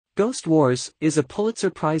Ghost Wars is a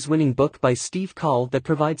Pulitzer Prize-winning book by Steve Coll that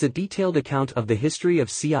provides a detailed account of the history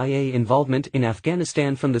of CIA involvement in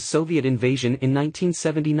Afghanistan from the Soviet invasion in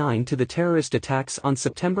 1979 to the terrorist attacks on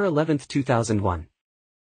September 11, 2001.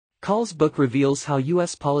 Coll's book reveals how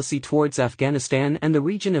U.S. policy towards Afghanistan and the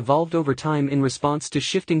region evolved over time in response to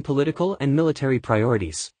shifting political and military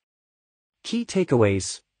priorities. Key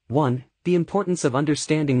takeaways: 1. The importance of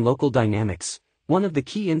understanding local dynamics. One of the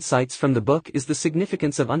key insights from the book is the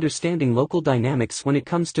significance of understanding local dynamics when it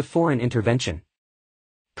comes to foreign intervention.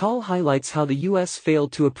 Coll highlights how the U.S.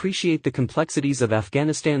 failed to appreciate the complexities of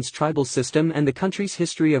Afghanistan's tribal system and the country's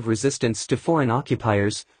history of resistance to foreign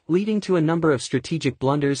occupiers, leading to a number of strategic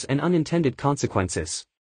blunders and unintended consequences.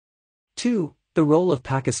 2. The role of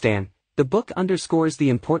Pakistan. The book underscores the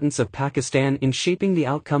importance of Pakistan in shaping the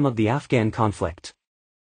outcome of the Afghan conflict.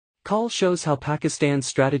 Coll shows how Pakistan's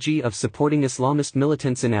strategy of supporting Islamist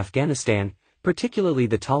militants in Afghanistan, particularly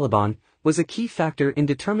the Taliban, was a key factor in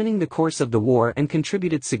determining the course of the war and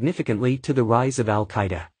contributed significantly to the rise of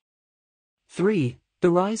al-Qaeda. 3.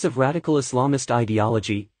 The rise of radical Islamist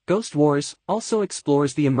ideology. Ghost Wars also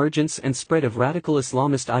explores the emergence and spread of radical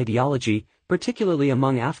Islamist ideology, particularly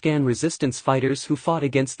among Afghan resistance fighters who fought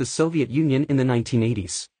against the Soviet Union in the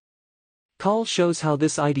 1980s. Coll shows how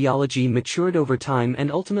this ideology matured over time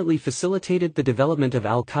and ultimately facilitated the development of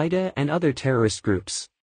al-Qaeda and other terrorist groups.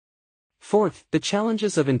 4th, the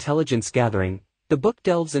challenges of intelligence gathering. The book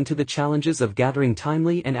delves into the challenges of gathering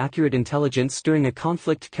timely and accurate intelligence during a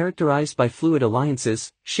conflict characterized by fluid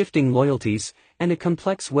alliances, shifting loyalties, and a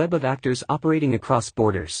complex web of actors operating across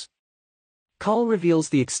borders. Coll reveals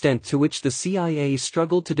the extent to which the CIA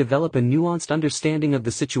struggled to develop a nuanced understanding of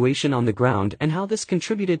the situation on the ground and how this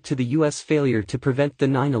contributed to the U.S. failure to prevent the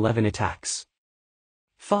 9/11 attacks.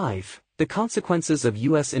 5. The consequences of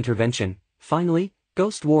U.S. intervention. Finally,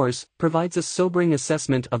 Ghost Wars provides a sobering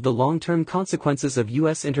assessment of the long-term consequences of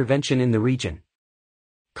U.S. intervention in the region.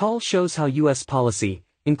 Coll shows how U.S. policy,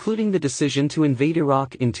 including the decision to invade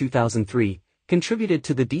Iraq in 2003, contributed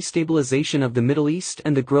to the destabilization of the Middle East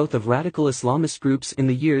and the growth of radical Islamist groups in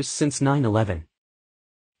the years since 9/11.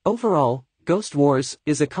 Overall, Ghost Wars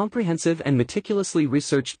is a comprehensive and meticulously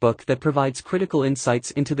researched book that provides critical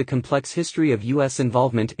insights into the complex history of U.S.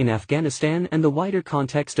 involvement in Afghanistan and the wider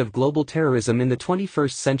context of global terrorism in the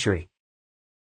 21st century.